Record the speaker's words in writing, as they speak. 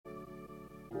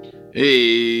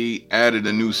Hey, added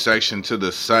a new section to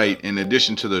the site in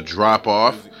addition to the drop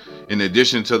off, in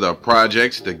addition to the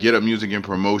projects, the Get Up Music and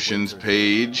Promotions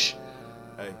page.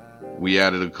 We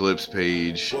added a clips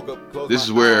page. This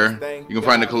is where you can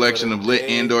find a collection of lit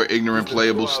and or ignorant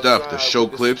playable stuff. The show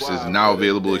clips is now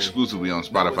available exclusively on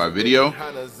Spotify Video.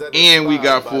 And we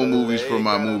got full movies for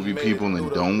my movie people.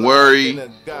 And don't worry,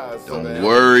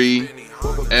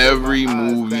 every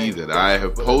movie that I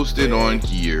have posted on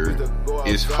here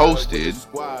is hosted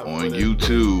on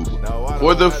YouTube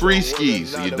for the free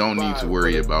skis, so you don't need to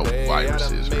worry about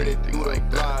viruses or anything like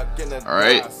that.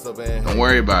 Alright? Don't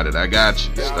worry about it. I got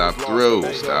you. Stop through.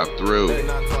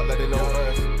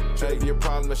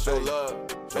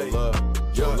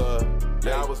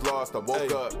 Yeah, I was lost, I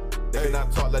woke up. They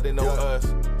cannot talk like they know us.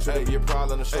 Shouldn't be a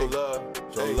problem to show love,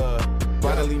 show love.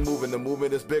 Finally moving, the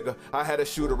movement is bigger. I had a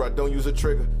shooter, I don't use a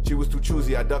trigger. She was too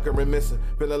choosy, I duck her and miss her.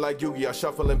 Feeling like Yugi, I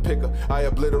shuffle and pick her. I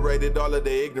obliterated all of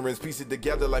their ignorance, piece it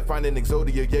together like finding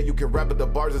Exodia. Yeah, you can rap at the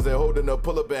bars as they're holding up.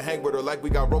 Pull up and hang with her like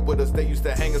we got rope with us. They used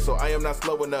to hang us, so I am not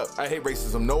slowing up. I hate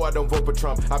racism, no, I don't vote for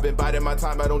Trump. I've been biding my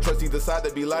time, I don't trust either side.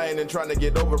 They be lying and trying to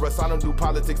get over us. I don't do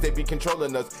politics, they be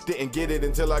controlling us. Didn't get it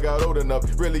until I got old enough.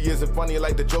 Really isn't funny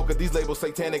like the Joker. These labels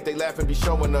satanic, they laugh and be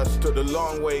showing us. To the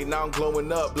long way, now I'm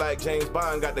glowing up. Black James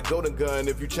Bond got the golden gun.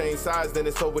 If you change sides, then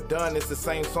it's overdone. It's the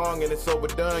same song and it's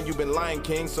overdone. You've been Lion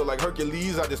King, so like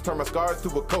Hercules, I just turn my scars to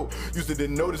a coat. Used to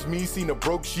didn't notice me, seen a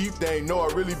broke sheep, they ain't know I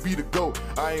really be the GOAT.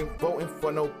 I ain't voting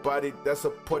for nobody that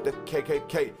support the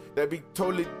KKK. That be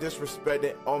totally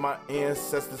disrespecting all my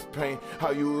ancestors' pain.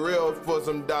 How you real for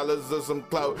some dollars or some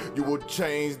clout? You will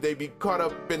change, they be caught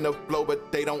up in the flow,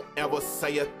 but they don't ever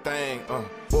say a thing.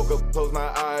 Woke up, closed my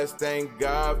eyes, thank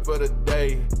God for the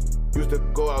day. Used to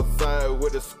go outside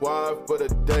with the squad for the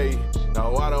day.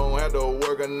 Now I don't have to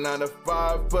work a 9 to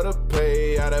 5 for the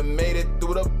pay. I done made it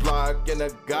through the block and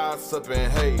the gossip and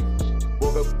hate.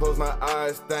 Woke up, closed my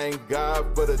eyes, thank God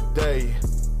for the day.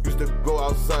 Used to go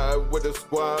outside with the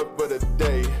squad for the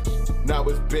day. Now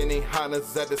it's Benny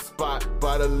Hanna's at the spot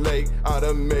by the lake. I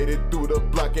done made it through the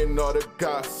block and all the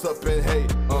gossip and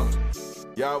hate.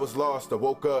 Yeah, I was lost, I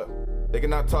woke up. They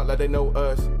cannot talk like they know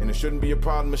us, and it shouldn't be a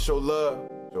problem to show love.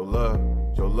 Show love,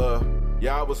 show love.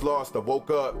 Yeah, I was lost, I woke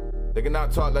up. They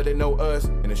cannot talk like they know us,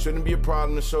 and it shouldn't be a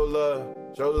problem to show love.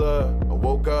 Show love, I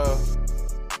woke up.